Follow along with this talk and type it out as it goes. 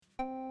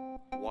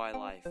Why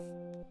Life?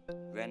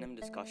 Random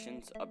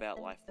discussions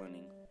about life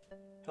learning.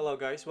 Hello,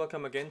 guys.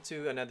 Welcome again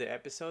to another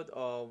episode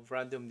of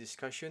Random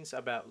Discussions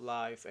about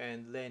Life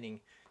and Learning.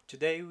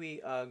 Today,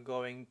 we are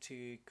going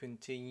to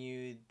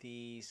continue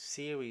the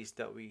series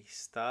that we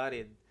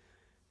started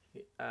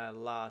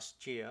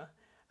last year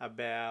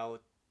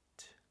about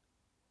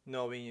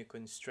knowing your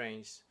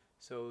constraints.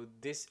 So,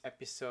 this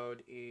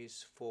episode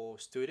is for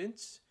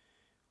students,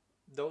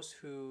 those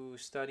who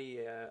study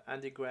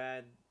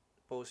undergrad,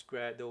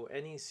 postgrad, or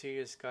any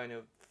serious kind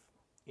of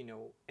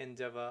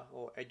endeavor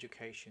or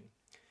education.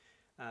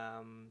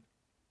 Um,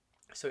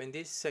 so in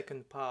this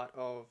second part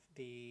of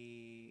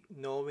the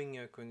knowing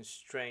your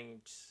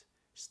constraints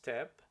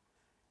step,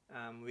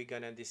 we're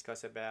gonna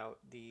discuss about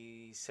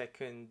the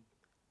second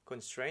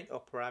constraint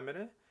or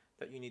parameter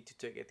that you need to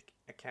take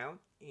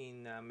account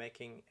in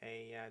making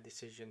a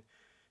decision.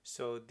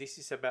 So this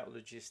is about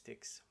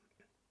logistics.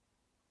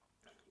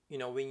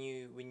 When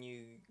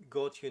you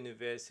go to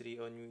university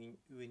or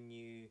when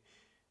you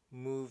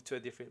move to a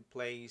different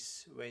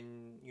place,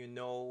 when you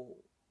know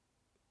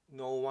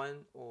no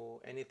one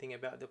or anything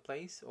about the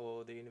place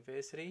or the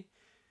university.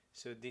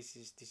 So this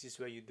is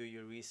where you do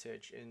your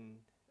research and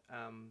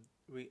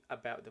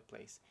about the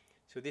place.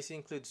 So this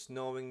includes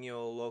knowing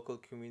your local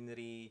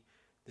community,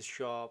 the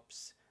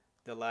shops,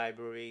 the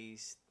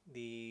libraries,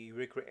 the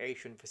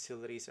recreation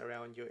facilities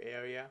around your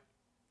area.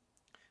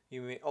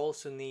 You may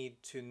also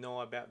need to know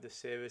about the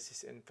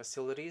services and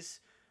facilities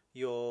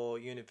your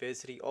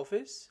university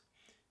offers,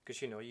 because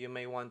you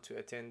may want to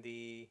attend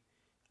the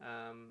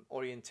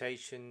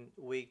orientation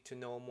week to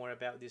know more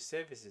about these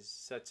services,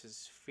 such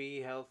as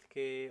free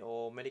healthcare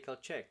or medical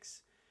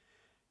checks.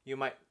 You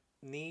might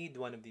need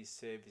one of these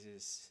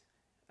services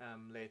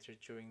later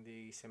during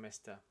the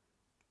semester.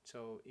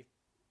 So if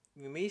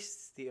you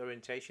miss the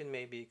orientation,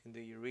 maybe you can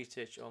do your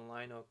research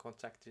online or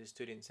contact the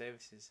student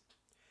services.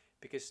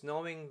 Because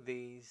knowing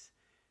these,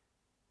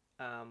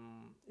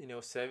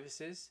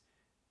 services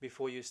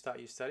before you start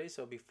your studies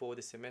or before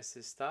the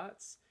semester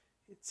starts,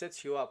 it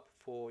sets you up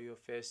for your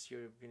first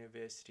year of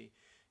university.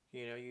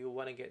 You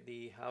want to get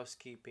the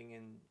housekeeping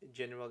and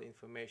general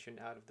information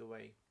out of the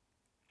way.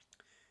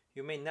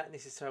 You may not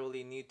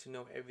necessarily need to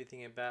know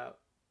everything about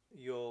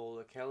your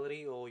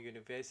locality or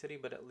university,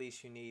 but at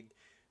least you need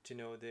to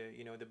know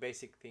the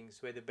basic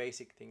things, where the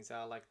basic things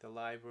are, like the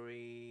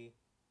library,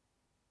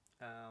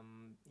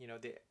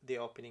 the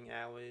opening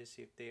hours,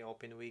 if they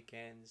open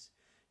weekends,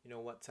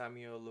 what time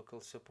your local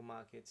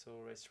supermarkets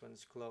or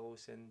restaurants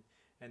close,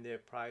 and their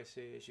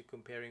prices. You're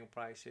comparing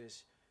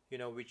prices,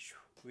 which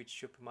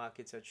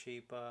supermarkets are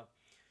cheaper,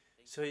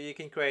 so you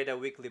can create a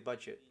weekly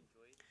budget.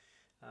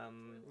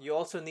 You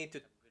also need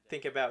to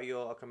think about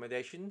your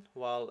accommodation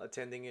while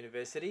attending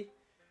university,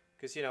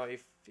 because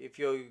if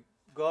you're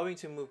going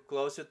to move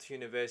closer to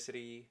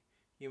university,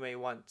 you may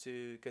want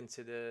to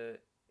consider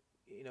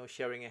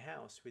sharing a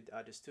house with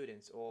other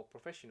students or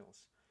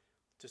professionals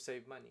to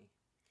save money.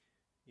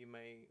 You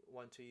may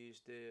want to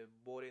use the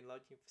board and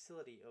lodging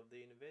facility of the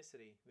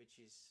university, which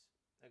is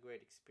a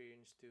great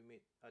experience to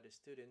meet other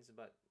students,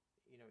 but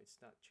it's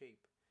not cheap.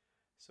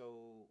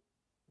 So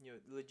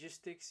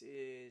logistics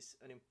is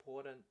an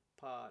important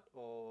part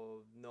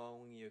of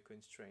knowing your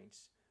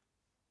constraints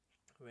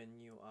when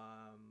you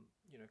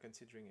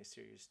considering a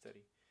serious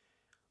study.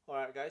 All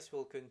right, guys,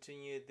 we'll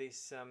continue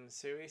this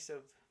series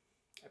of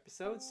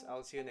episodes.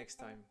 I'll see you next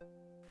time.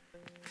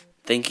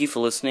 Thank you for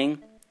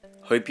listening.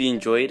 Hope you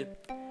enjoyed.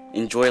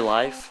 Enjoy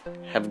life.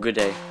 Have a good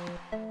day.